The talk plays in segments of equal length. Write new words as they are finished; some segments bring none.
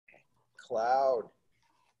cloud.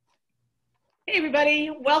 Hey everybody,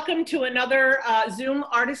 welcome to another Zoom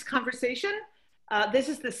artist conversation. This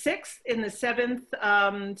is the 6th in the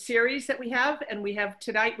 7th series that we have, and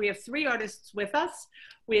tonight we have 3 artists with us.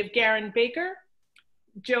 We have Garin Baker,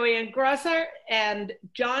 Joy Groesser, and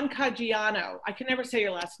John Caggiano. I can never say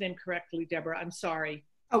your last name correctly, Deborah, I'm sorry.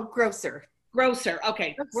 Oh, Groesser. Groesser,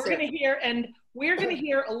 okay. Groesser. We're gonna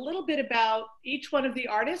hear a little bit about each one of the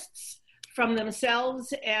artists from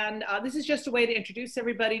themselves, and this is just a way to introduce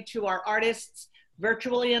everybody to our artists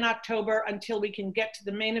virtually in October until we can get to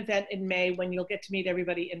the main event in May, when you'll get to meet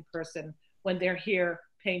everybody in person when they're here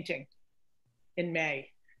painting in May.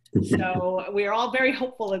 So we're all very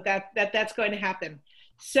hopeful that's going to happen.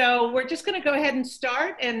 So we're just going to go ahead and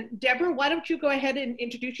start. And Deborah, why don't you go ahead and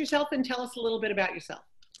introduce yourself and tell us a little bit about yourself?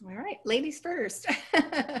 All right, ladies first.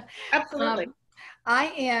 Absolutely.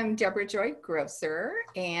 I am Debra Joy Groesser,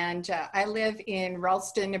 and I live in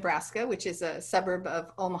Ralston, Nebraska, which is a suburb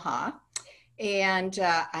of Omaha. And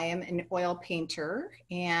I am an oil painter,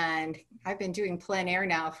 and I've been doing plein air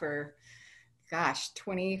now for, gosh,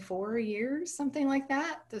 24 years, something like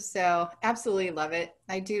that. So absolutely love it.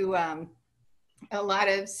 I do a lot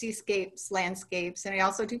of seascapes, landscapes, and I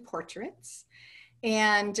also do portraits.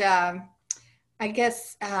 And I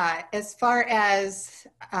guess as far as,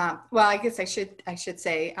 well, I guess I should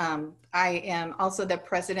say, I am also the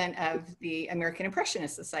president of the American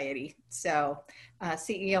Impressionist Society. So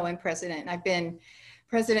CEO and president. I've been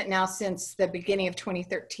president now since the beginning of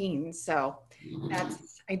 2013. So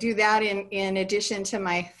I do that in addition to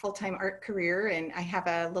my full-time art career. And I have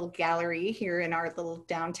a little gallery here in our little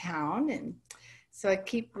downtown. And so I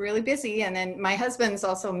keep really busy. And then my husband's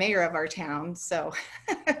also mayor of our town. So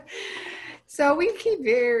so we keep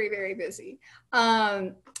very, very busy.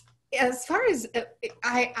 As far as,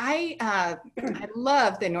 I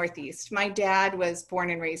love the Northeast. My dad was born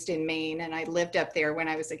and raised in Maine, and I lived up there when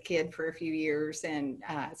I was a kid for a few years. And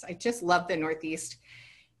so I just love the Northeast.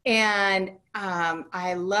 And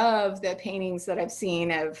I love the paintings that I've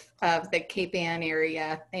seen of the Cape Ann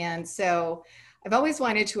area. And so I've always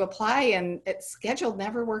wanted to apply, and schedule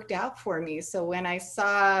never worked out for me. So when I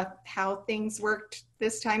saw how things worked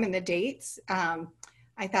this time and the dates, I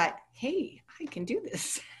thought, hey, I can do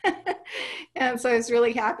this. And so I was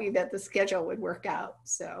really happy that the schedule would work out.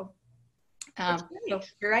 So, so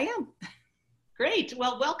here I am. Great.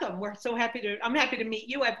 Well, welcome. We're so I'm happy to meet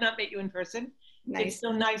you. I've not met you in person. Nice. It's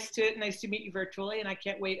so nice to meet you virtually, and I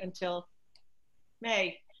can't wait until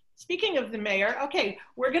May. Speaking of the mayor, okay,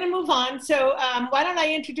 we're going to move on. So why don't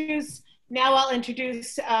I introduce Garin.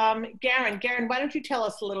 Garin, why don't you tell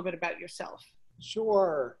us a little bit about yourself?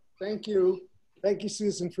 Sure. Thank you. Thank you,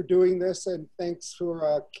 Susan, for doing this. And thanks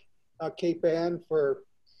for Cape Ann for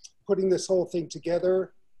putting this whole thing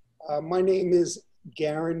together. My name is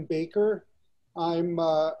Garin Baker.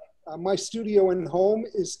 My studio and home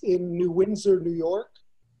is in New Windsor, New York.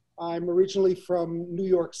 I'm originally from New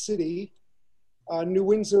York City. New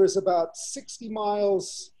Windsor is about 60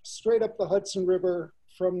 miles straight up the Hudson River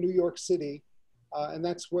from New York City. And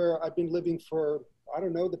that's where I've been living for, I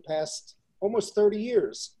don't know, the past almost 30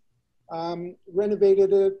 years.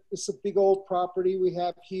 Renovated it. It's a big old property we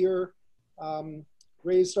have here.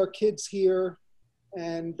 Raised our kids here.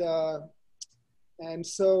 And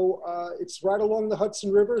so it's right along the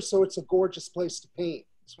Hudson River, so it's a gorgeous place to paint.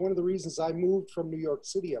 It's one of the reasons I moved from New York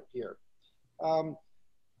City up here.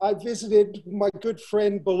 I visited my good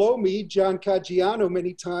friend below me, John Caggiano,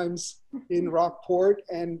 many times in Rockport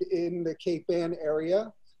and in the Cape Ann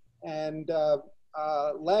area. And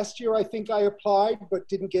last year, I think I applied, but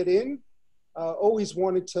didn't get in. Always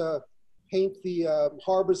wanted to paint the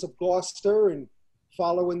harbors of Gloucester and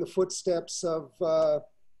follow in the footsteps of,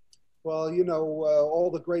 well, you know, all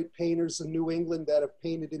the great painters in New England that have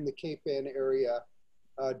painted in the Cape Ann area.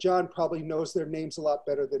 John probably knows their names a lot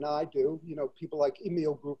better than I do. You know, people like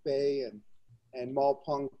Emile Groupé and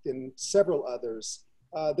Malpunkt and several others.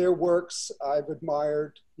 Their works I've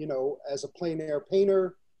admired, you know, as a plein air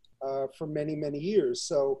painter for many, many years.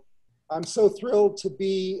 So I'm so thrilled to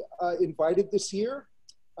be invited this year.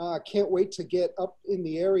 Can't wait to get up in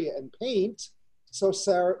the area and paint. So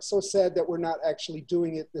sad that we're not actually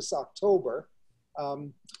doing it this October.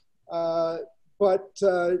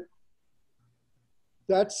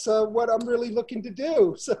 That's what I'm really looking to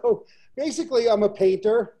do. So basically, I'm a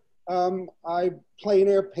painter. I plein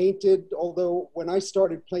air painted, although when I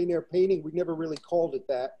started plein air painting, we never really called it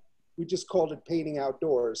that. We just called it painting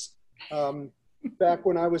outdoors. Back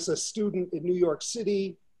when I was a student in New York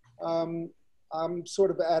City, I'm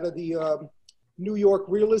sort of out of the New York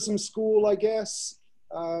Realism School, I guess.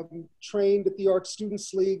 Trained at the Art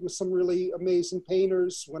Students League with some really amazing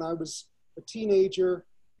painters when I was a teenager,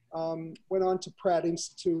 went on to Pratt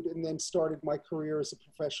Institute, and then started my career as a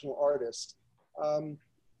professional artist.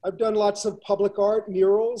 I've done lots of public art,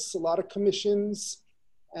 murals, a lot of commissions,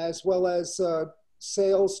 as well as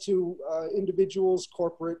sales to individuals,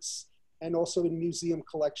 corporates, and also in museum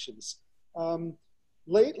collections.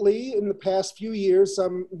 Lately, in the past few years,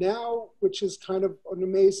 I'm now, which is kind of an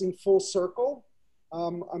amazing full circle,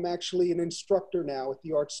 I'm actually an instructor now at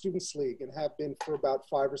the Art Students League and have been for about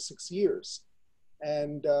 5 or 6 years.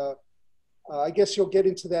 And I guess you'll get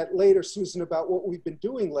into that later, Susan, about what we've been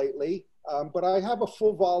doing lately. But I have a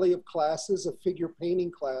full volley of classes, a figure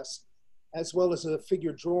painting class, as well as a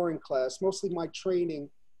figure drawing class. Mostly my training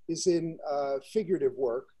is in figurative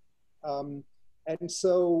work. And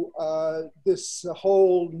so this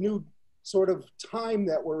whole new sort of time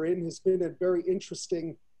that we're in has been a very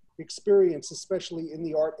interesting experience, especially in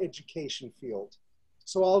the art education field.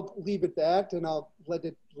 So I'll leave it that, and I'll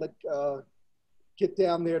get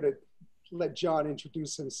down there to let John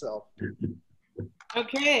introduce himself.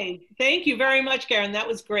 Okay, thank you very much, Garin. That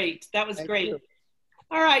was great. That was great. You.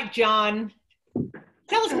 All right, John,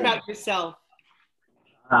 tell us about yourself.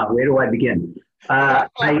 Where do I begin? I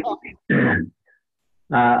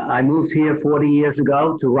moved here 40 years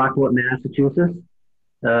ago to Rockport, Massachusetts.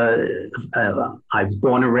 I was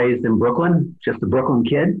born and raised in Brooklyn, just a Brooklyn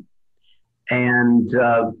kid, and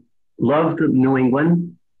loved New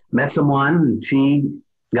England. Met someone, and she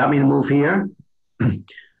got me to move here.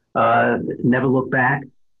 Never looked back.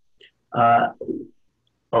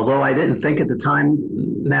 Although I didn't think at the time,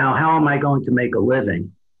 now how am I going to make a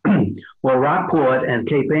living? Well, Rockport and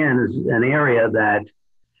Cape Ann is an area that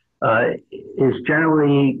is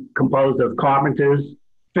generally composed of carpenters,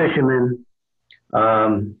 fishermen,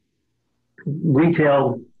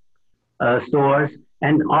 retail stores,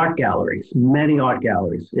 and art galleries, many art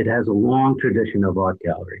galleries. It has a long tradition of art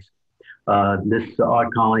galleries. This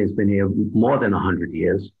art colony has been here more than 100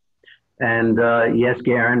 years. And yes,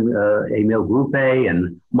 Garin, Emil Gruppe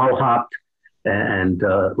and Mohawk and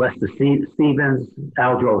Lester Stevens,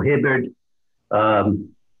 Aldro Hibbard,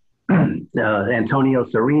 Antonio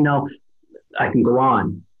Serino, I can go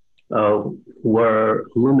on, were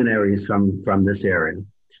luminaries from this area,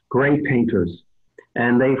 great painters.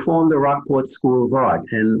 And they formed the Rockport School of Art.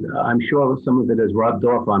 And I'm sure some of it has rubbed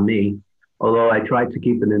off on me, although I tried to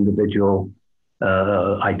keep an individual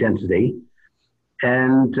identity.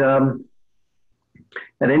 And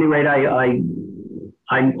at any rate, I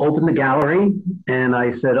opened the gallery and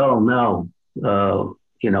I said, oh no,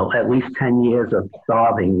 at least 10 years of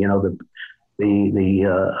starving,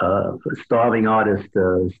 the starving artist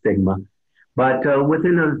stigma. But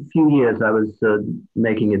within a few years, I was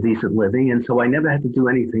making a decent living, and so I never had to do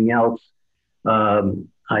anything else.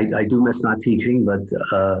 I do miss not teaching, but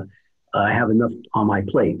I have enough on my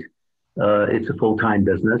plate. It's a full-time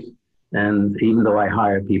business, and even though I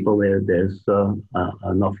hire people, there's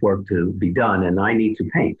enough work to be done, and I need to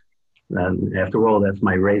paint. After all, that's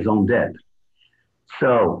my raison d'etre.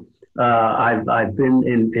 So I've been,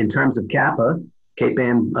 in terms of CAPA, Cape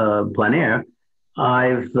Ann Plein Air,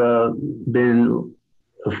 I've been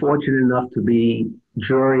fortunate enough to be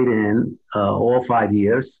juried in all 5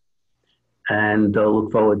 years, and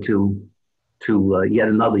look forward to yet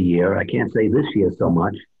another year. I can't say this year so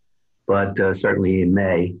much, but certainly in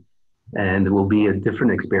May, and it will be a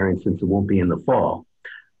different experience since it won't be in the fall.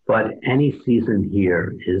 But any season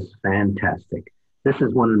here is fantastic. This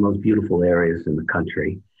is one of the most beautiful areas in the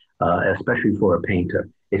country, especially for a painter.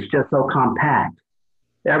 It's just so compact.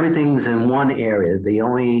 Everything's in one area. The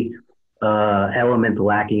only element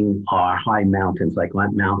lacking are high mountains, like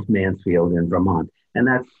Mount Mansfield in Vermont. And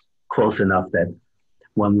that's close enough that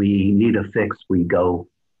when we need a fix, we go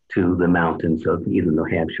to the mountains of either New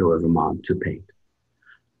Hampshire or Vermont to paint.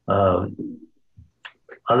 Other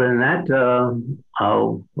than that,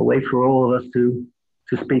 I'll wait for all of us to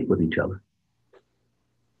speak with each other.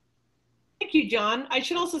 Thank you, John. I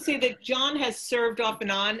should also say that John has served off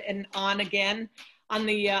and on again in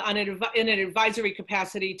an advisory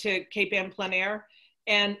capacity to Cape Ann Plein Air.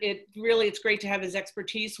 And it's great to have his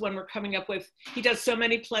expertise when we're coming up with, he does so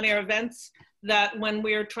many plein air events that when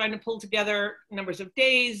we're trying to pull together numbers of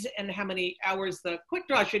days and how many hours the quick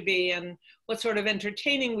draw should be and what sort of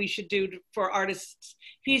entertaining we should do for artists,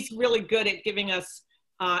 he's really good at giving us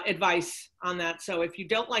advice on that. So if you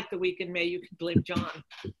don't like the week in May, you can blame John.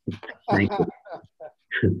 Thank you.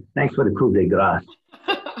 Thanks for the coup de grace.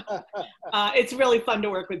 It's really fun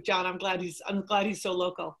to work with John. I'm glad he's so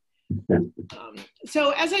local.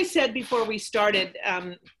 So as I said before we started,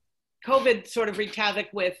 COVID sort of wreaked havoc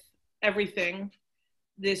with everything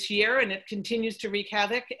this year, and it continues to wreak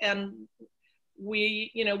havoc. And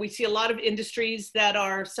we see a lot of industries that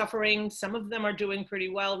are suffering. Some of them are doing pretty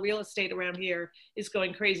well. Real estate around here is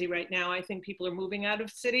going crazy right now. I think people are moving out of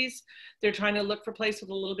cities. They're trying to look for a place with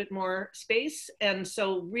a little bit more space. And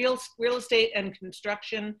so real estate and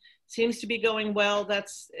construction seems to be going well.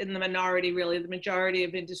 That's in the minority, really. The majority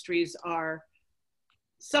of industries are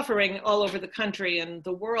suffering all over the country and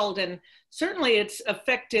the world. And certainly it's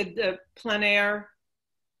affected the plein air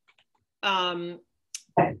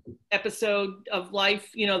episode of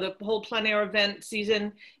life, the whole plein air event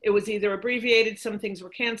season. It was either abbreviated, some things were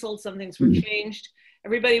canceled, some things were changed.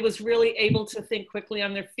 Everybody was really able to think quickly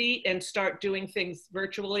on their feet and start doing things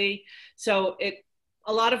virtually. So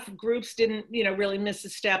a lot of groups didn't, really miss a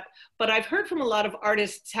step, but I've heard from a lot of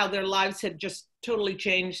artists how their lives had just totally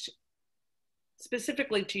changed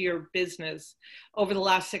specifically to your business over the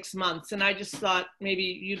last 6 months. And I just thought maybe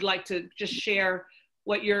you'd like to just share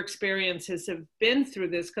what your experiences have been through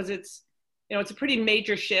this, because it's a pretty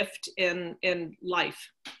major shift in life.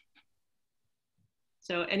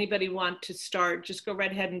 So anybody want to start? Just go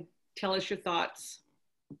right ahead and tell us your thoughts.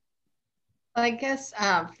 I guess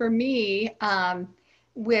for me,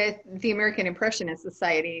 with the American Impressionist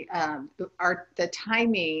Society, the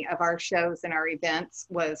timing of our shows and our events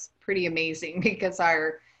was pretty amazing, because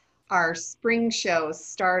our spring show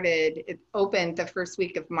it opened the first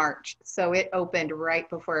week of March. So it opened right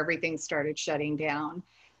before everything started shutting down.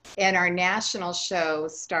 And our national show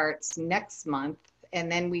starts next month. And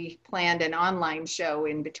then we planned an online show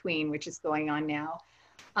in between, which is going on now.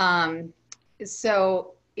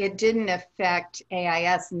 So it didn't affect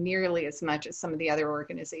AIS nearly as much as some of the other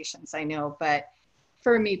organizations I know. But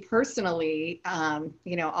for me personally,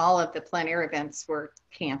 all of the plein air events were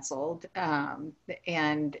canceled,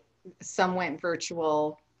 and some went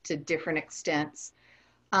virtual to different extents.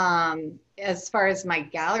 As far as my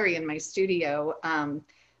gallery and my studio,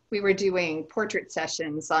 we were doing portrait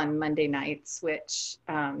sessions on Monday nights, which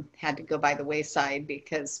had to go by the wayside,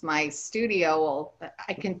 because my studio,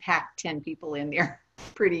 I can pack 10 people in there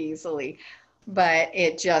pretty easily, but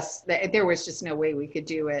there was just no way we could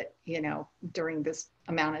do it, during this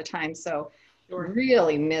amount of time. So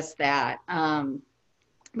really miss that.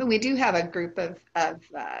 But we do have a group of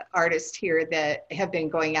artists here that have been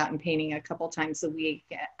going out and painting a couple times a week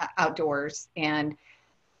outdoors. And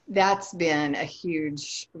that's been a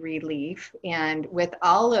huge relief. And with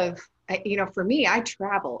all of, for me, I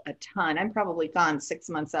travel a ton. I'm probably gone 6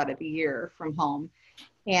 months out of the year from home.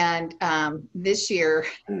 And this year,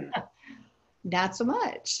 not so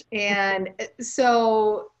much. And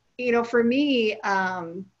so, for me,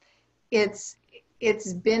 it's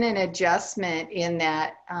been an adjustment in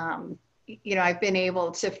that, I've been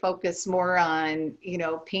able to focus more on,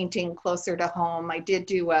 painting closer to home. I did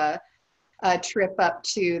do a trip up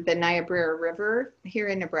to the Niobrara River here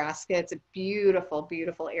in Nebraska. It's a beautiful,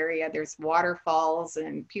 beautiful area. There's waterfalls,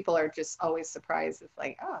 and people are just always surprised. It's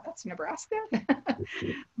like, oh, that's Nebraska.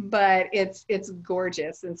 But it's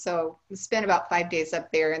gorgeous. And so we spent about 5 days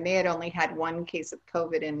up there, and they had only had 1 case of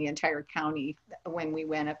COVID in the entire county when we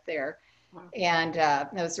went up there. Wow. And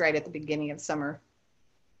that was right at the beginning of summer.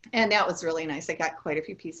 And that was really nice. I got quite a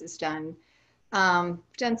few pieces done.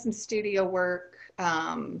 Done some studio work.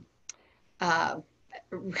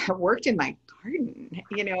 Worked in my garden.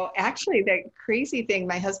 Actually, the crazy thing,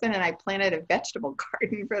 my husband and I planted a vegetable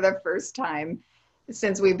garden for the first time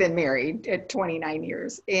since we've been married at 29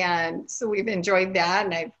 years. And so we've enjoyed that.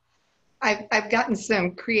 And I've gotten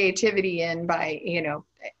some creativity in by,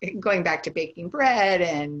 going back to baking bread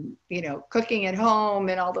and, cooking at home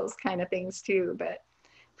and all those kind of things too. But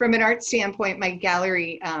from an art standpoint, my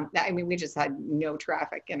gallery, we just had no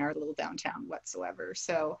traffic in our little downtown whatsoever.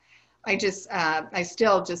 So I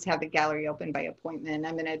still just have the gallery open by appointment.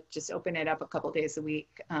 I'm going to just open it up a couple days a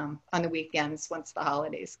week on the weekends once the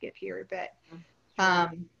holidays get here. But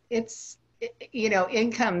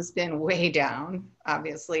income's been way down,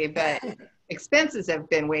 obviously, but expenses have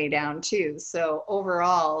been way down too. So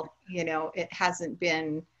overall, it hasn't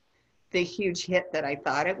been the huge hit that I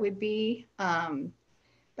thought it would be.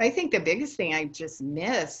 But I think the biggest thing I just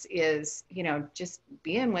miss is, just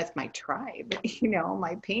being with my tribe,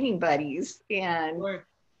 my painting buddies. And Sure.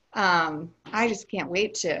 I just can't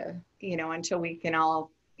wait to, until we can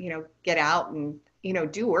all, get out and,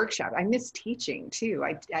 do workshops. I miss teaching too.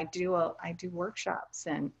 I do workshops,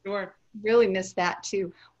 and Sure. really miss that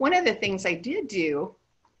too. One of the things I did do,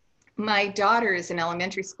 my daughter is an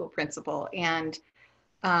elementary school principal, and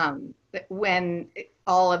when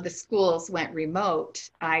all of the schools went remote,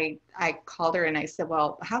 I called her and I said,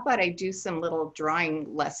 well, how about I do some little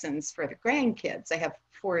drawing lessons for the grandkids? I have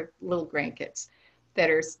 4 little grandkids that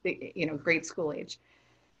are, grade school age.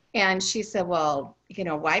 And she said, well, you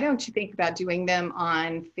know, why don't you think about doing them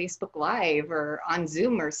on Facebook Live or on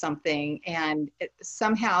Zoom or something? And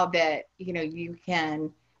somehow that, you know,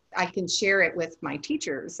 I can share it with my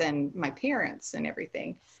teachers and my parents and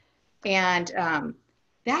everything. And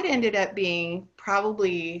that ended up being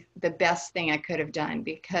probably the best thing I could have done,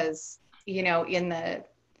 because, you know, in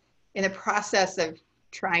the process of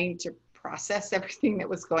trying to process everything that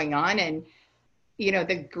was going on, and, you know,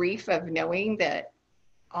 the grief of knowing that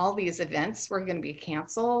all these events were going to be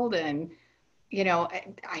canceled, and, you know,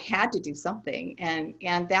 I had to do something,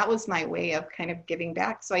 and that was my way of kind of giving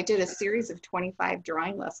back. So I did a series of 25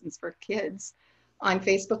 drawing lessons for kids on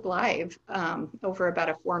Facebook Live over about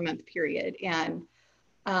a 4-month period, and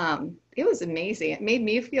it was amazing. It made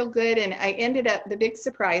me feel good, and I ended up, the big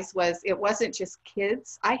surprise was it wasn't just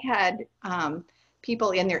kids. I had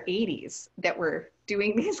people in their 80s that were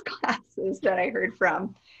doing these classes that I heard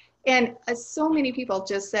from. And so many people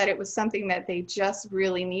just said it was something that they just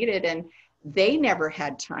really needed, and they never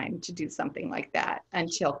had time to do something like that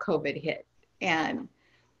until COVID hit. And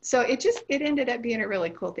so it ended up being a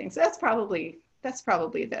really cool thing. So that's probably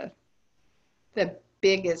the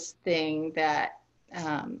biggest thing that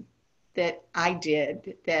that I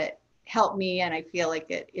did that helped me, and I feel like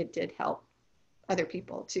it did help other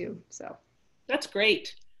people too. So that's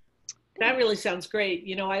great. That really sounds great.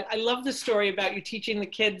 You know, I love the story about you teaching the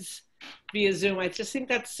kids via Zoom. I just think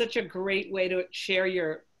that's such a great way to share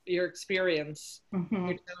your experience,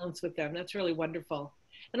 your talents with them. That's really wonderful.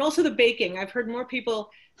 And also the baking. I've heard more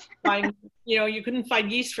people find, you know, you couldn't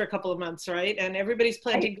find yeast for a couple of months, right? And everybody's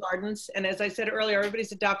planting gardens. And as I said earlier,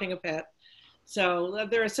 everybody's adopting a pet. So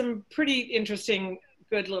there are some pretty interesting,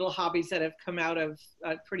 good little hobbies that have come out of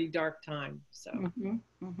a pretty dark time. So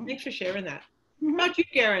thanks for sharing that. How about you,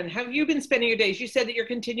 Garin? How have you been spending your days? You said that you're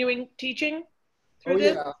continuing teaching through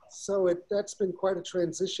this? Yeah, so that's been quite a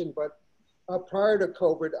transition, but prior to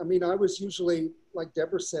COVID, I mean, I was usually, like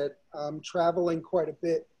Debra said, traveling quite a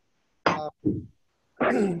bit,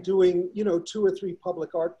 doing, you know, 2 or 3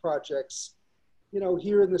 public art projects, you know,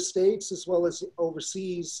 here in the States as well as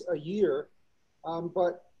overseas a year.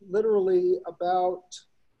 But literally about,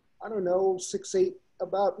 I don't know, 6, 8,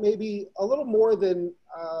 about maybe a little more than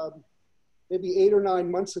maybe 8 or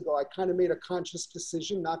 9 months ago, I kind of made a conscious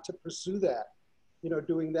decision not to pursue that, you know,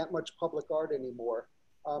 doing that much public art anymore.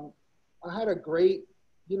 I had a great,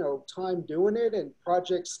 you know, time doing it, and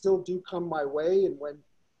projects still do come my way. And when,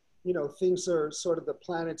 you know, things are sort of the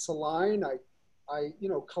planets align, I, you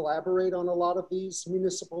know, collaborate on a lot of these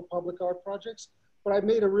municipal public art projects. But I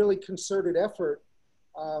made a really concerted effort,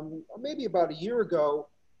 maybe about a year ago,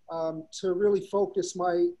 to really focus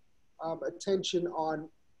my attention on,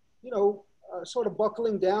 you know, sort of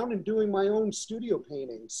buckling down and doing my own studio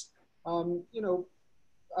paintings. You know,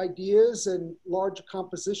 ideas and large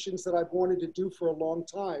compositions that I've wanted to do for a long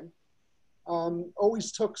time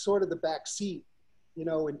always took sort of the back seat, you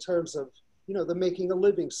know, in terms of, you know, the making a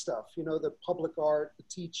living stuff, you know, the public art, the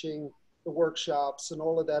teaching, the workshops, and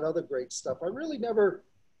all of that other great stuff. I really never,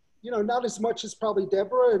 you know, not as much as probably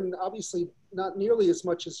Debra, and obviously not nearly as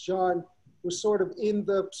much as John, was sort of in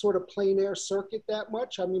the sort of plein air circuit that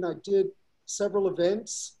much. I mean, I did several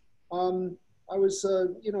events. I was,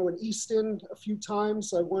 you know, in Easton a few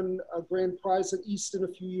times. I won a grand prize at Easton a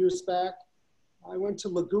few years back. I went to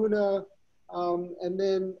Laguna, and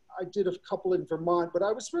then I did a couple in Vermont, but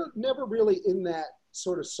I was never really in that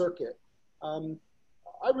sort of circuit.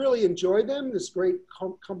 I really enjoy them. There's great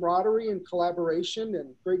camaraderie and collaboration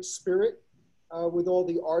and great spirit with all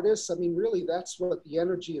the artists. I mean, really, that's what the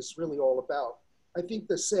energy is really all about. I think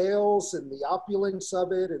the sales and the opulence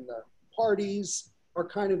of it and the parties are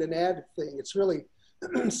kind of an added thing. It's really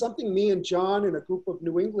something me and John and a group of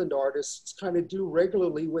New England artists kind of do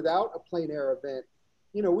regularly without a plein air event.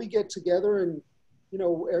 You know, we get together and, you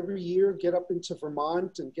know, every year get up into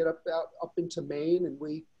Vermont and get up into Maine, and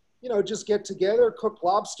we, you know, just get together, cook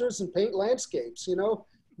lobsters and paint landscapes, you know,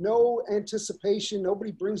 no anticipation.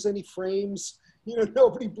 Nobody brings any frames, you know,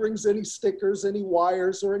 nobody brings any stickers, any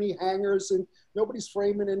wires or any hangers, and nobody's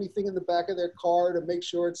framing anything in the back of their car to make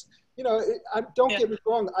sure it's, you know, don't get me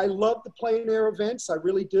wrong. I love the plein air events. I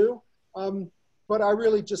really do. But I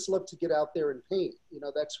really just love to get out there and paint. You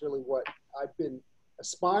know, that's really what I've been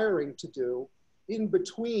aspiring to do in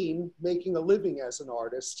between making a living as an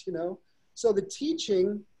artist, you know. So the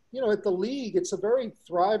teaching, you know, at the League, it's a very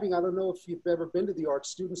thriving, I don't know if you've ever been to the Art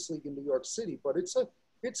Students League in New York City, but it's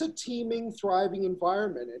a teeming, thriving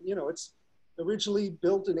environment. And, you know, it's originally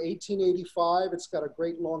built in 1885. It's got a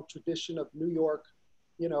great long tradition of New York,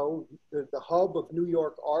 you know, the hub of New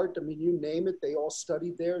York art. I mean, you name it, they all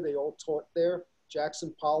studied there, they all taught there.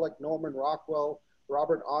 Jackson Pollock, Norman Rockwell,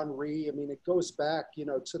 Robert Henri. I mean, it goes back,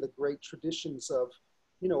 to the great traditions of,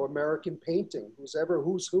 American painting.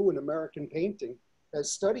 Who's who in American painting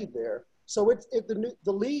has studied there. So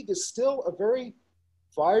the league is still a very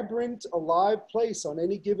vibrant, alive place. On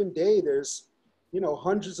any given day, there's,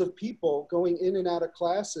 hundreds of people going in and out of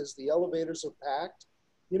classes. The elevators are packed.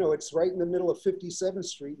 It's right in the middle of 57th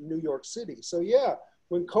Street in New York City. So yeah,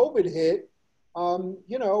 when COVID hit,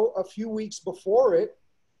 a few weeks before it,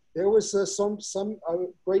 there was a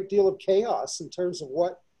great deal of chaos in terms of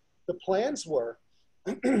what the plans were.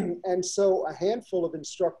 And so a handful of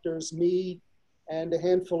instructors, me and a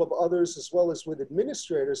handful of others, as well as with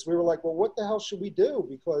administrators, we were like, well, what the hell should we do?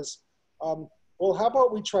 Because, well, how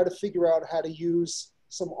about we try to figure out how to use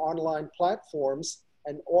some online platforms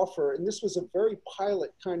and offer, and this was a very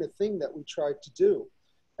pilot kind of thing that we tried to do.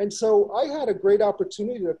 And so I had a great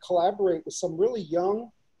opportunity to collaborate with some really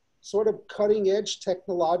young, sort of cutting edge,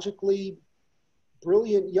 technologically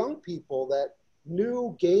brilliant young people that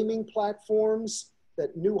knew gaming platforms,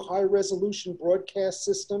 that knew high resolution broadcast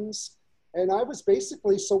systems. And I was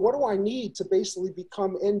basically, so what do I need to basically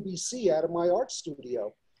become NBC out of my art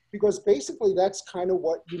studio? Because basically that's kind of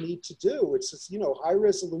what you need to do. It's just, high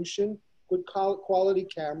resolution, good quality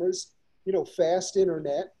cameras, fast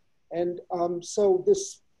internet. And so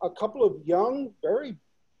a couple of young, very,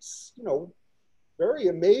 very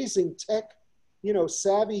amazing tech,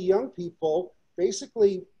 savvy young people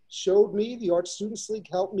basically showed me, the Art Students League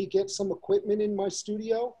helped me get some equipment in my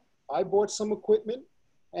studio. I bought some equipment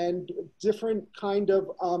and different kind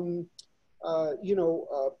of,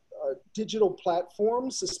 digital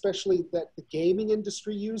platforms, especially that the gaming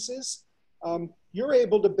industry uses. You're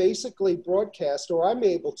able to basically broadcast, or I'm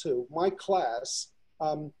able to, my class,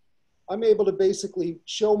 I'm able to basically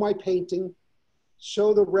show my painting,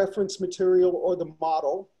 show the reference material or the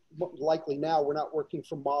model. Likely now we're not working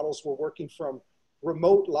from models, we're working from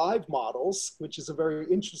remote live models, which is a very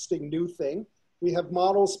interesting new thing. We have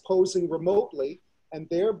models posing remotely, and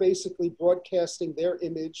they're basically broadcasting their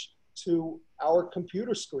image to our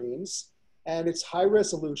computer screens, and it's high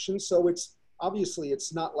resolution. So it's obviously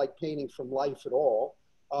it's not like painting from life at all.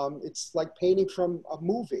 It's like painting from a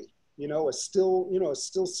movie, a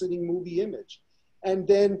still sitting movie image. And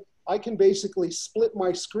then I can basically split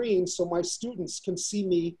my screen so my students can see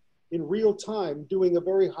me in real time doing a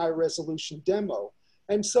very high resolution demo.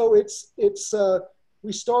 And so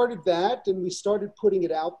we started that and we started putting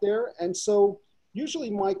it out there. And so usually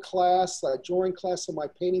my class, like drawing class or my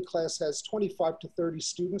painting class, has 25 to 30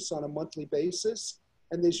 students on a monthly basis.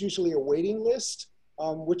 And there's usually a waiting list,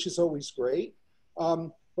 which is always great.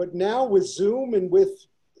 But now with Zoom and with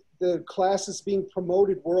the classes being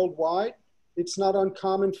promoted worldwide, it's not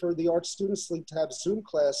uncommon for the Art Students League to have Zoom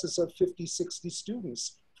classes of 50, 60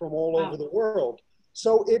 students from all over the world.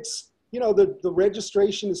 So it's, the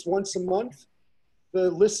registration is once a month. The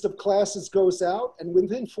list of classes goes out, and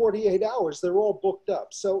within 48 hours, they're all booked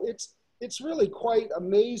up. So it's really quite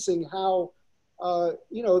amazing how,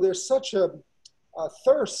 there's such a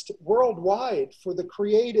thirst worldwide for the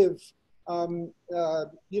creative,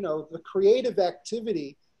 the creative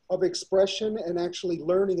activity of expression and actually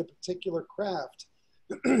learning a particular craft,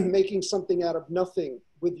 making something out of nothing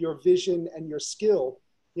with your vision and your skill,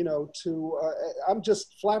 I'm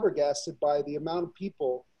just flabbergasted by the amount of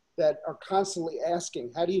people that are constantly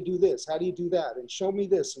asking, how do you do this? How do you do that? And show me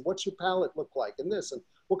this, and what's your palette look like, and this, and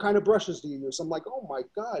what kind of brushes do you use? I'm like, oh my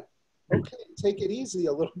God, okay, take it easy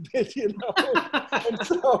a little bit, And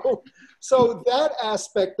so that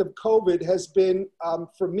aspect of COVID has been,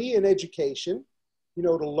 for me, an education,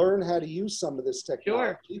 to learn how to use some of this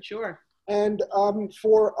technology. Sure. And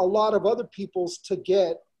for a lot of other peoples to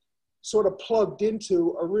get sort of plugged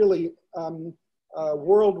into a really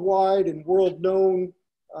worldwide and world-known,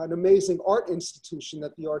 an amazing art institution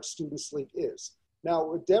that the Art Students League is. Now,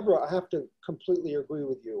 with Debra, I have to completely agree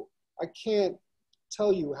with you. I can't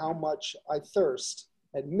tell you how much I thirst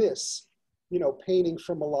and miss, painting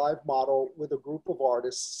from a live model with a group of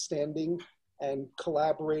artists standing and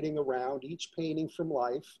collaborating around each painting from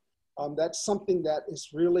life. That's something that is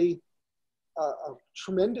really a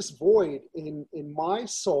tremendous void in my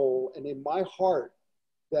soul and in my heart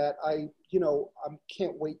that I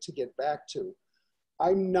can't wait to get back to.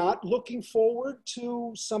 I'm not looking forward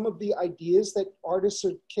to some of the ideas that artists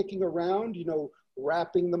are kicking around,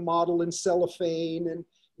 wrapping the model in cellophane and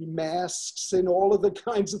masks and all of the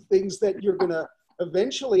kinds of things that you're gonna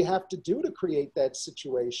eventually have to do to create that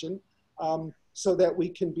situation, so that we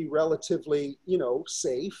can be relatively,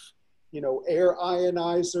 safe, air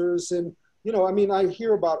ionizers. And, I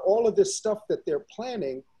hear about all of this stuff that they're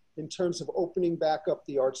planning in terms of opening back up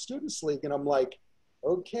the Art Students League. And I'm like,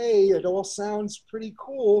 Okay, it all sounds pretty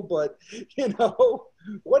cool, but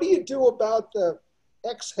what do you do about the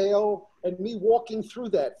exhale and me walking through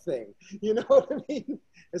that thing? You know what I mean?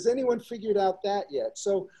 Has anyone figured out that yet?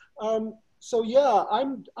 So yeah,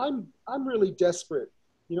 I'm really desperate.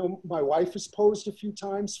 My wife has posed a few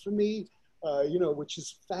times for me, which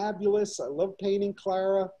is fabulous. I love painting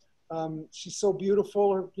Clara. She's so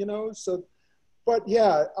beautiful, so. But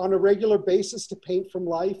yeah, on a regular basis to paint from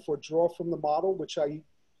life or draw from the model, which I,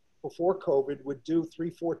 before COVID, would do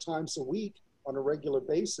 3-4 times a week on a regular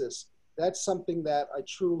basis. That's something that I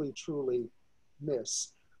truly, truly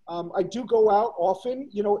miss. I do go out often,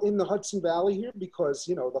 in the Hudson Valley here because,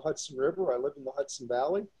 the Hudson River, I live in the Hudson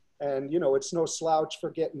Valley, and, it's no slouch for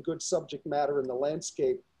getting good subject matter in the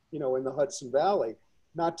landscape, in the Hudson Valley.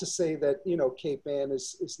 Not to say that, Cape Ann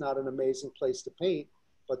is not an amazing place to paint,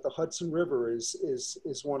 but the Hudson River is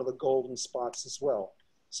one of the golden spots as well.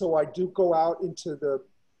 So I do go out into the,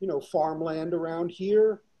 farmland around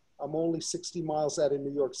here. I'm only 60 miles out of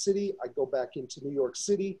New York City. I go back into New York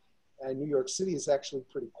City, and New York City is actually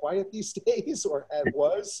pretty quiet these days, or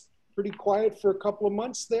was pretty quiet for a couple of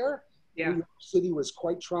months there. Yeah. New York City was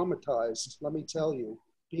quite traumatized, let me tell you.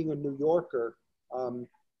 Being a New Yorker,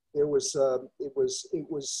 it was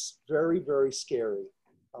very, very scary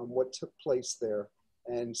what took place there.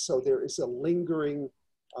 And so there is a lingering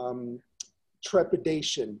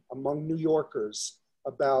trepidation among New Yorkers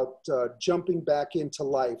about jumping back into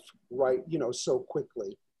life so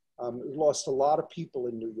quickly. We lost a lot of people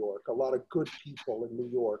in New York. A lot of good people in New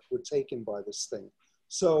York were taken by this thing.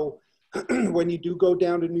 So when you do go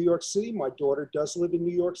down to New York City, my daughter does live in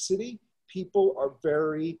New York City. People are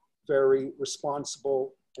very, very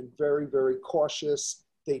responsible and very, very cautious.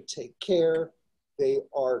 They take care. They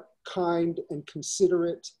are kind and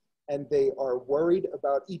considerate, and they are worried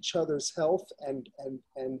about each other's health, and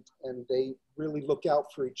they really look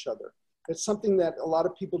out for each other. It's something that a lot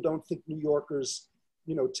of people don't think New Yorkers,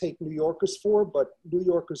 take New Yorkers for, but New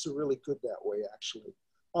Yorkers are really good that way, actually.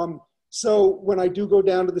 So when I do go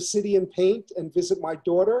down to the city and paint and visit my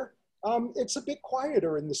daughter, it's a bit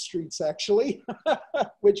quieter in the streets, actually,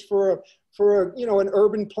 which for an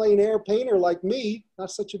urban plein air painter like me,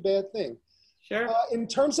 not such a bad thing. Sure. In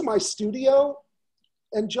terms of my studio,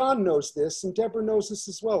 and John knows this, and Debra knows this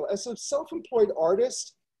as well, as a self-employed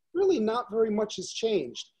artist, really not very much has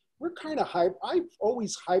changed. We're kind of I've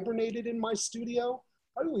always hibernated in my studio.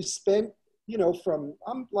 I always spent,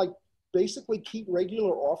 I'm like basically keep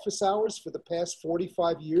regular office hours for the past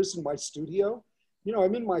 45 years in my studio.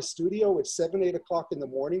 I'm in my studio at 7, 8 o'clock in the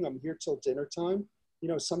morning. I'm here till dinner time.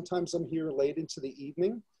 Sometimes I'm here late into the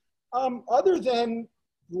evening. Other than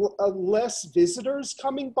less visitors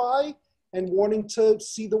coming by and wanting to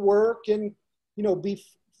see the work and, be,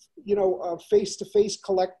 face-to-face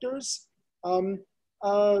collectors.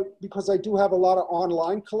 Because I do have a lot of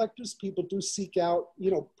online collectors. People do seek out,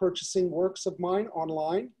 purchasing works of mine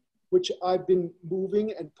online, which I've been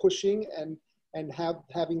moving and pushing and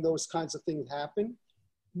having those kinds of things happen.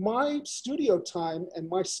 My studio time and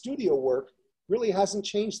my studio work really hasn't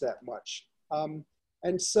changed that much.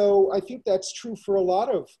 And so I think that's true for a lot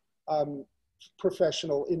of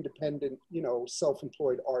professional, independent,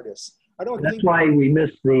 self-employed artists. That's why we miss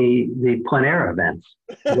the plein air events.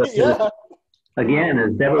 Yeah. Again,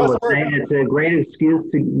 as Debra was saying, it's a great excuse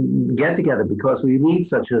to get together because we lead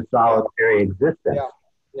such a solitary existence.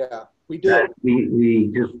 Yeah, we do. We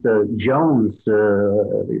just Jones,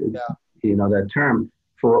 that term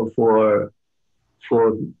for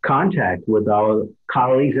contact with our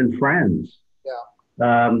colleagues and friends.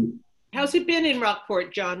 Yeah. How's it been in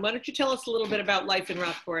Rockport, John? Why don't you tell us a little bit about life in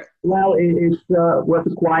Rockport? Well, it was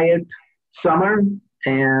a quiet summer,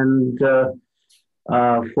 and fall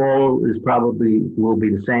will be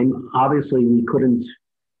the same. Obviously, we couldn't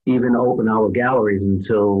even open our galleries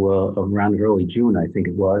until around early June, I think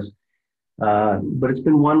it was. But it's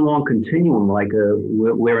been one long continuum, like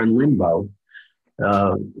we're in limbo.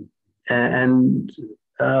 And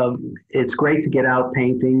it's great to get out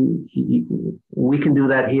painting. We can do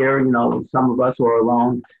that here, some of us are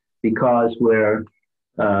alone because we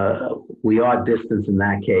are distant in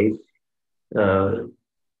that case. The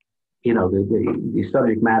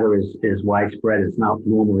subject matter is widespread. It's not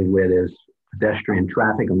normally where there's pedestrian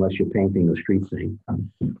traffic unless you're painting a street scene.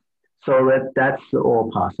 So that's all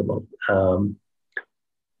possible,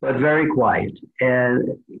 but very quiet.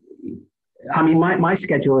 And I mean, my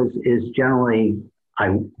schedule is generally,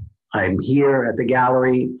 I'm here at the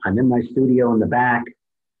gallery, I'm in my studio in the back.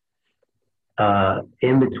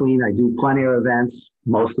 In between, I do plein air events,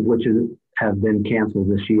 most of which have been canceled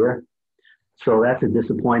this year. So that's a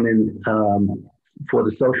disappointment. for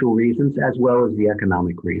the social reasons as well as the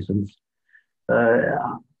economic reasons.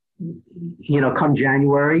 Come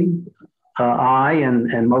January, I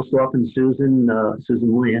and most often Susan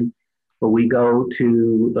Lynn, we go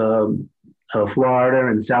to Florida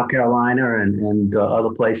and South Carolina and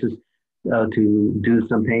other places to do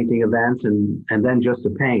some painting events and then just to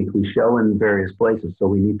paint. We show in various places, so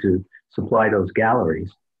we need to supply those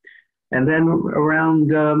galleries. And then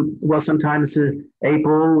around, sometimes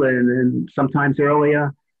April and sometimes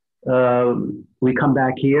earlier, we come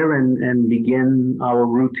back here and begin our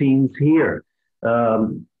routines here.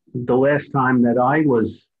 The last time that I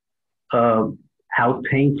was out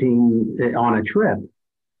painting on a trip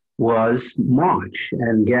was March,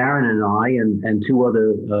 and Garin and I and two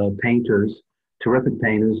other painters, terrific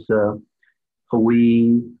painters,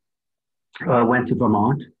 we went to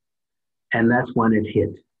Vermont, and that's when it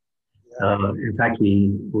hit. In fact,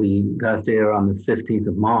 we got there on the 15th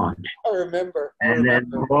of March. I remember. And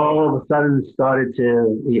then all of a sudden started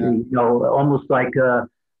to, almost like a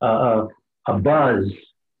buzz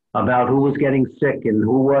about who was getting sick and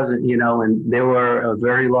who wasn't, and there were a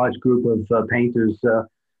very large group of painters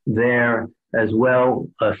there as well.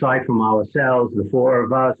 Aside from ourselves, the four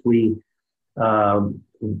of us,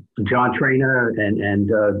 John Trainer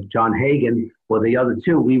and John Hagen were the other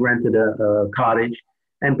two. We rented a cottage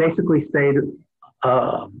and basically stayed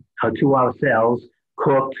to ourselves,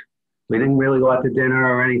 cooked. We didn't really go out to dinner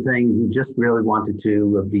or anything. We just really wanted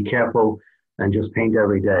to be careful and just paint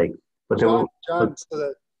every day. But John,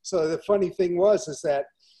 so the funny thing is that,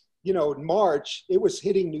 in March, it was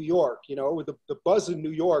hitting New York, the buzz in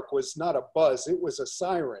New York was not a buzz, it was a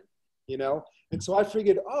siren, And so I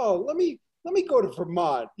figured, let me go to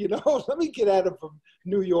Vermont, let me get out of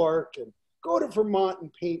New York and go to Vermont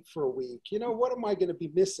and paint for a week. What am I going to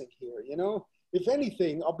be missing here? If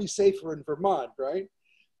anything, I'll be safer in Vermont, right?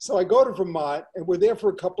 So I go to Vermont and we're there for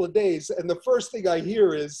a couple of days. And the first thing I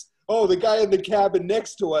hear is, oh, the guy in the cabin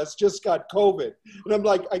next to us just got COVID. And I'm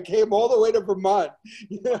like, I came all the way to Vermont.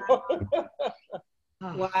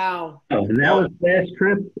 Wow. And that was last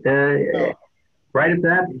trip, right at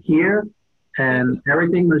that here, and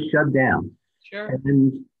everything was shut down. Sure.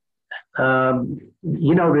 And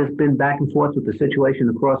there's been back and forth with the situation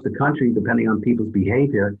across the country, depending on people's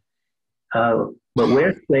behavior. But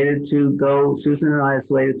we're slated to go, Susan and I are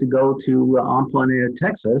slated to go to Cape Ann Plein Air,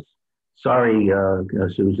 Texas. Sorry,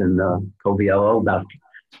 Susan Coviello, about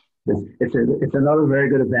this. It's another very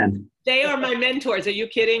good event. They are my mentors. Are you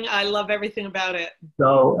kidding? I love everything about it.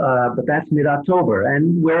 So, but that's mid-October.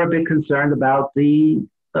 And we're a bit concerned about the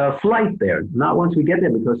flight there. Not once we get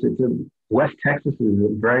there, because West Texas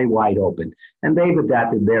is very wide open, and they've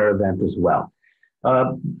adapted their event as well.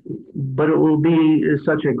 But it will be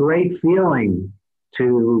such a great feeling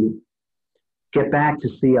to get back to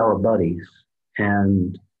see our buddies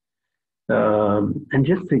and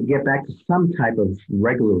just to get back to some type of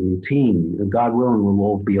regular routine. God willing, we'll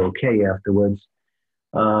all be okay afterwards.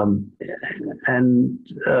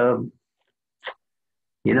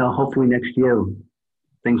 Hopefully next year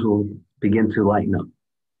things will begin to lighten up.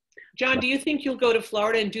 John, do you think you'll go to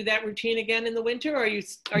Florida and do that routine again in the winter, or are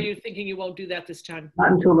you thinking you won't do that this time?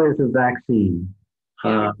 Not until there's a vaccine.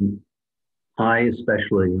 Yeah. I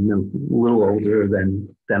especially am a little older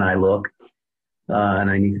than I look, and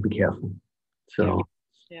I need to be careful. So,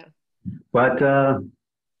 yeah. But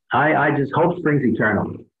I just hope spring's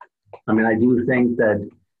eternal. I mean, I do think that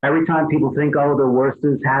every time people think, oh, the worst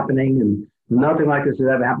is happening and nothing like this has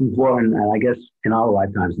ever happened before, and I guess in our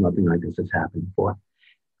lifetimes, nothing like this has happened before.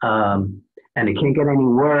 And it can't get any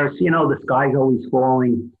worse. The sky's always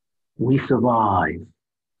falling. We survive.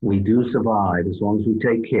 We do survive as long as we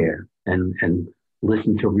take care and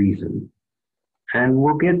listen to reason. And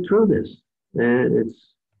we'll get through this.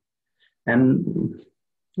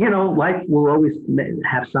 Life will always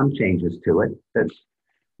have some changes to it.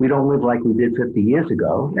 We don't live like we did 50 years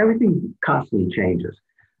ago. Everything constantly changes.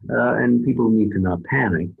 And people need to not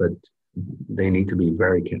panic, but they need to be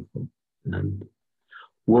very careful. And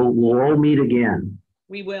we'll all meet again.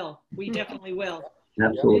 We will. We definitely will.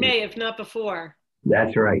 Absolutely. In May, if not before.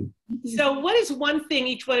 That's right. So what is one thing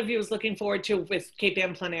each one of you is looking forward to with Cape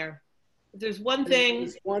Ann Plein Air? If there's one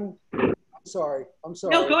thing. I'm sorry.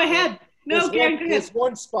 No, go ahead. No, Garin, go ahead. There's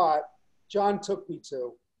one spot John took me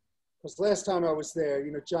to. Because last time I was there,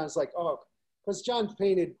 John's like, because John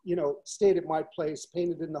painted, stayed at my place,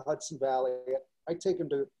 painted in the Hudson Valley. I take him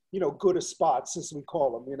to, good spots, as we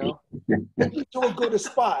call them, Take me to a good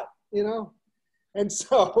spot, And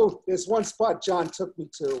so there's one spot John took me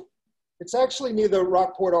to. It's actually near the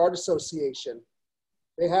Rockport Art Association.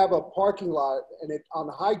 They have a parking lot, and on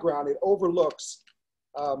the high ground, it overlooks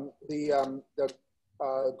the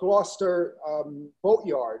Gloucester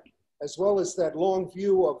boatyard, as well as that long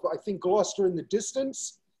view of, I think, Gloucester in the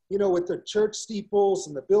distance, you know, with the church steeples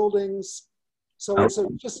and the buildings. So it's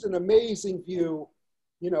just an amazing view,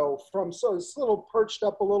 you know, from, so it's a little perched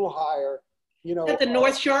up a little higher, you know. Is that the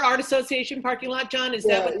North Shore Art Association parking lot, John? Is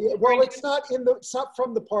that what well, it's not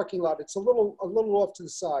from the parking lot. It's a little off to the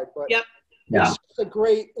side, but yep. Yeah.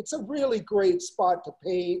 It's a really great spot to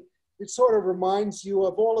paint. It sort of reminds you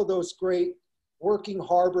of all of those great working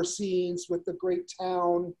harbor scenes with the great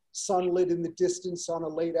town sunlit in the distance on a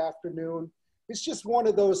late afternoon. It's just one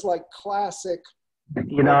of those like classic.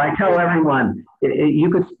 You know, I tell everyone, you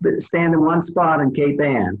could stand in one spot in Cape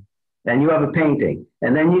Ann and you have a painting,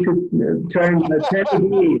 and then you could turn 10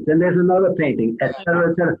 degrees and there's another painting, et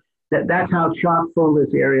cetera, et cetera. That's how chock full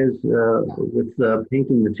this area is with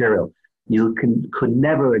painting material. You could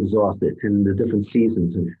never exhaust it in the different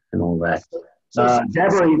seasons and all that.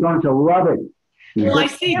 Debra, you're going to love it. Well, I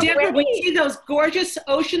see, Debra, we see those gorgeous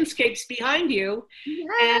oceanscapes behind you. Yeah.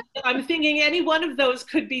 And I'm thinking any one of those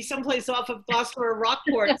could be someplace off of Gloucester or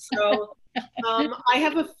Rockport. So I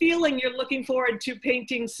have a feeling you're looking forward to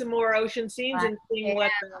painting some more ocean scenes and seeing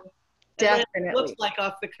what it looks like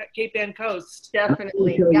off the Cape Ann coast.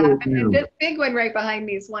 Definitely. Yeah. And this big one right behind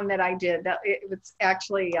me is one that I did. It was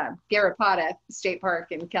actually Garapata State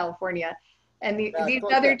Park in California. And these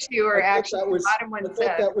other two are actually the bottom ones. I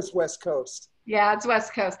thought that was West Coast. Yeah, it's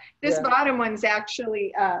West Coast. This bottom one's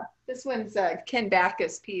actually, this one's a Ken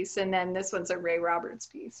Backus piece, and then this one's a Ray Roberts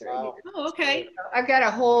piece. Right here. Oh, okay. So I've got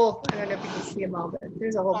a whole, I don't know if you can see them all, but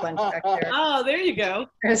there's a whole bunch back there. Oh, there you go.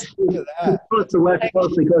 It's the West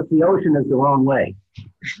Coast because the ocean is the wrong way.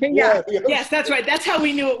 Yeah. Yes, that's right. That's how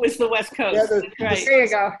we knew it was the West Coast. Yeah, that's right. There you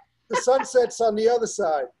go. The sunset's on the other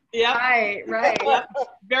side. Yeah. Right. Yep.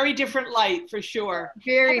 Very different light for sure.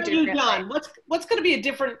 Very different. You, John? What's going to be a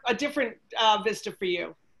different vista for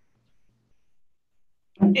you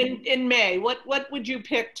in May? What would you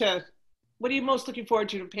pick to? What are you most looking forward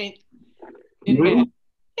to paint in May?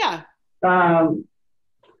 Yeah. I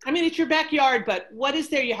mean, it's your backyard, but what is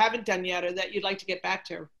there you haven't done yet, or that you'd like to get back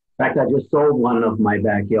to? In fact, I just sold one of my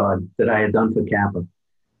backyard that I had done for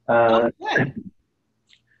CAPA. Good.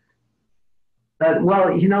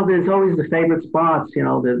 Well, you know, there's always the favorite spots, you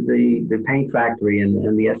know, the paint factory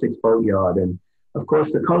and the Essex boatyard. And of course,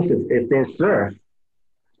 the coast, if there's surf,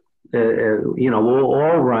 you know, we'll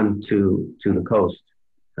all run to the coast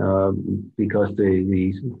because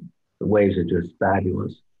the waves are just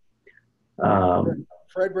fabulous.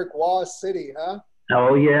 Frederick Waugh City, huh?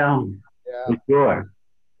 Oh, yeah. For sure.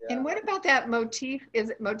 Yeah. And what about that motif? Is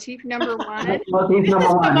it motif number one? Motif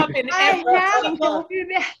number one. Come up in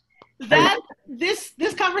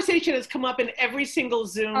this conversation has come up in every single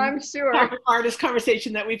Zoom artist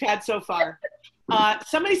conversation that we've had so far.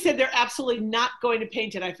 Somebody said they're absolutely not going to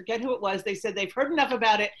paint it. I forget who it was. They said they've heard enough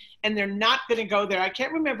about it and they're not going to go there. I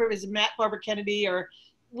can't remember if it was Matt Barber Kennedy or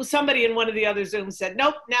somebody in one of the other Zooms said,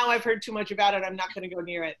 nope, now I've heard too much about it. I'm not going to go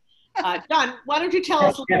near it. John, why don't you tell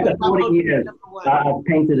us a little bit about 40 years. I've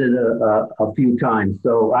painted it a few times,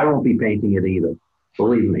 so I won't be painting it either.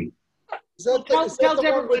 Believe me. Is that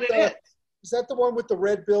the one with the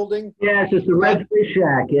red building? Yes, it's the Red Fish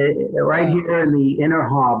Shack right here in the inner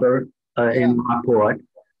harbor in Rockport.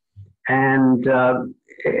 And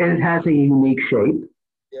it has a unique shape.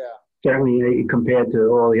 Yeah. Certainly compared to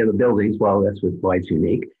all the other buildings. Well, that's why it's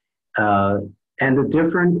unique. And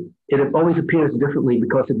it always appears differently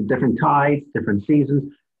because of the different tides, different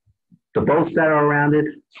seasons, the boats that are around it,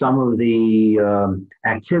 some of the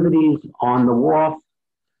activities on the wharf,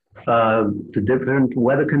 the different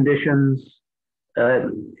weather conditions.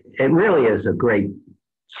 It really is a great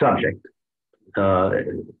subject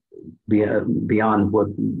beyond what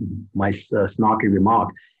my snarky remark.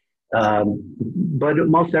 But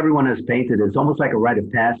most everyone has painted. It's almost like a rite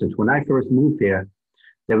of passage. When I first moved here,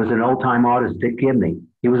 there was an old-time artist, Dick Gibney.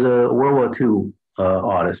 He was a World War II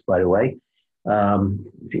artist, by the way.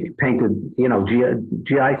 He painted, you know,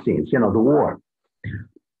 GI scenes, you know, the war.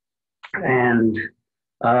 And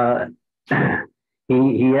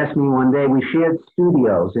he asked me one day, we shared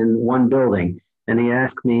studios in one building, and he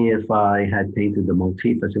asked me if I had painted the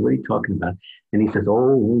motif. I said, what are you talking about? And he says,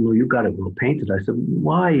 oh, you got it well painted. I said,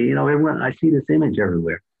 why? You know, everyone, I see this image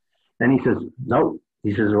everywhere. And he says, no.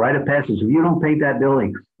 He says, a rite of passage. If you don't paint that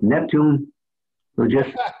building, Neptune will just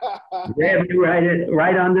grab you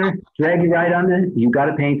right under, drag you right under. You got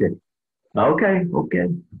to paint it. Okay.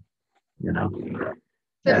 You know.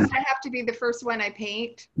 So does that have to be the first one I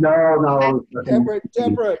paint? No.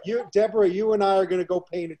 Debra, you and I are going to go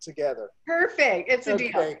paint it together. Perfect. It's a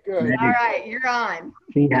deal. Good. All right, you're on.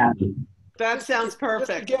 Be happy. That sounds Just to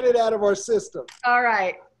perfect. get it out of our system. All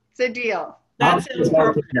right, it's a deal. That sounds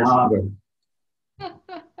perfect.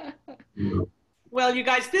 Yeah. Well, you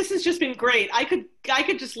guys, this has just been great. I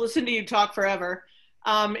could just listen to you talk forever.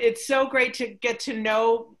 It's so great to get to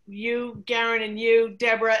know you, Garin, and you,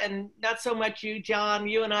 Debra, and not so much you, John.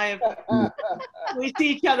 You and I we see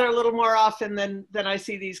each other a little more often than I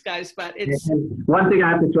see these guys. But it's One thing I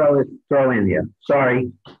have to throw in here.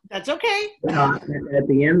 Sorry. That's okay. At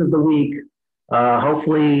the end of the week,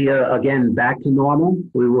 hopefully, again, back to normal.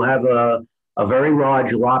 We will have a very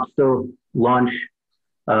large lobster lunch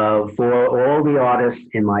for all the artists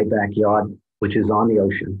in my backyard, which is on the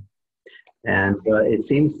ocean. And it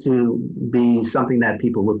seems to be something that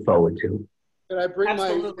people look forward to. Can I bring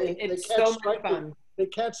Absolutely. It's so much fun. They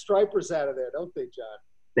catch stripers out of there, don't they, John?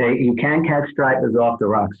 You can catch stripers off the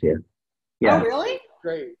rocks here. Yeah. Oh, really?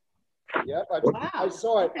 Great. Yep. Wow. I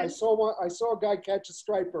saw it. I saw a guy catch a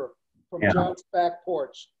striper from Yeah. John's back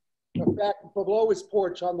porch, back below his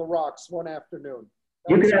porch on the rocks one afternoon.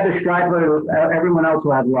 You can have a striper. Everyone else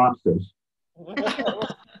will have lobsters.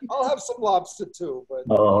 I'll have some lobster too, but.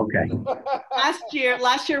 Oh, okay.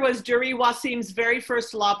 Last year was Duri Wasim's very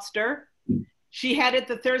first lobster. She had it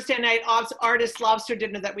the Thursday night artist lobster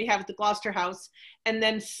dinner that we have at the Gloucester House. And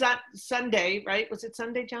then Sunday, right? Was it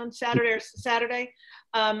Sunday, John? Saturday?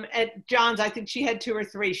 At John's, I think she had 2 or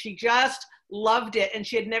 3. She just loved it. And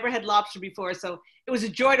she had never had lobster before. So it was a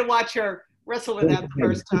joy to watch her wrestle with that the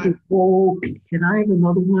first time. Oh, can I have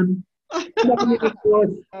another one?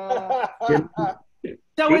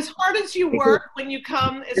 So as hard as you work when you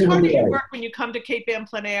come to Cape Ann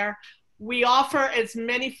Plein Air, we offer as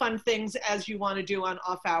many fun things as you want to do on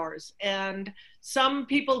off hours. And some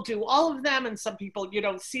people do all of them, and some people, you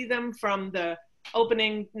don't see them from the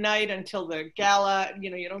opening night until the gala.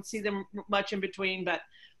 You don't see them much in between, but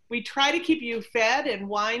we try to keep you fed and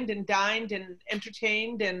wined and dined and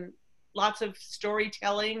entertained, and lots of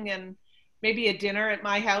storytelling, and maybe a dinner at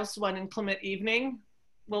my house one inclement evening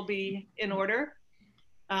will be in order.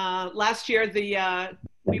 Last year,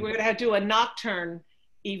 we were going to do a nocturne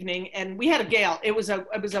evening, and we had a gale. It was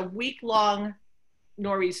a week-long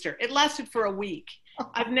nor'easter. It lasted for a week.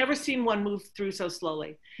 I've never seen one move through so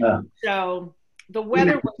slowly. So the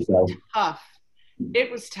weather was tough.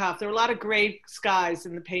 It was tough. There were a lot of gray skies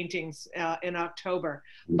in the paintings in October,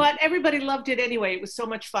 but everybody loved it anyway. It was so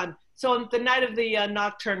much fun. So on the night of the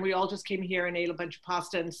nocturne, we all just came here and ate a bunch of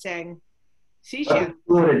pasta and sang sea shanties.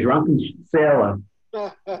 A drunken sailor.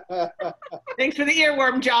 Thanks for the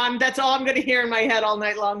earworm, John. That's all I'm going to hear in my head all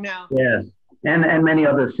night long now. Yes, and many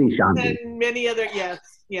other sea shanties. And many other, yes.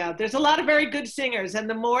 Yeah, there's a lot of very good singers, and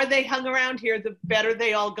the more they hung around here, the better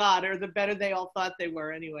they all got, or the better they all thought they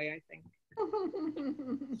were anyway, I think.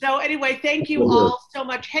 So anyway, thank you all so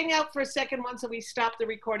much. Hang out for a second once we stop the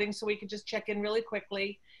recording so we can just check in really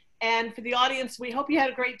quickly. And for the audience, we hope you had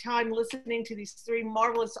a great time listening to these 3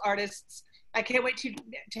 marvelous artists. I can't wait to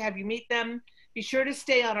have you meet them. Be sure to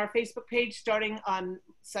stay on our Facebook page starting on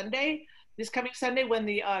Sunday, this coming Sunday when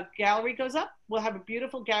the gallery goes up. We'll have a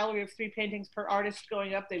beautiful gallery of 3 paintings per artist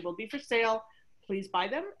going up. They will be for sale. Please buy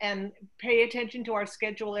them and pay attention to our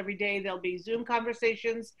schedule every day. There'll be Zoom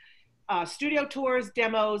conversations, studio tours,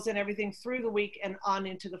 demos, and everything through the week and on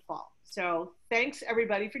into the fall. So thanks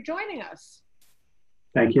everybody for joining us.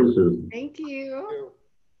 Thank you, Susan. Thank you.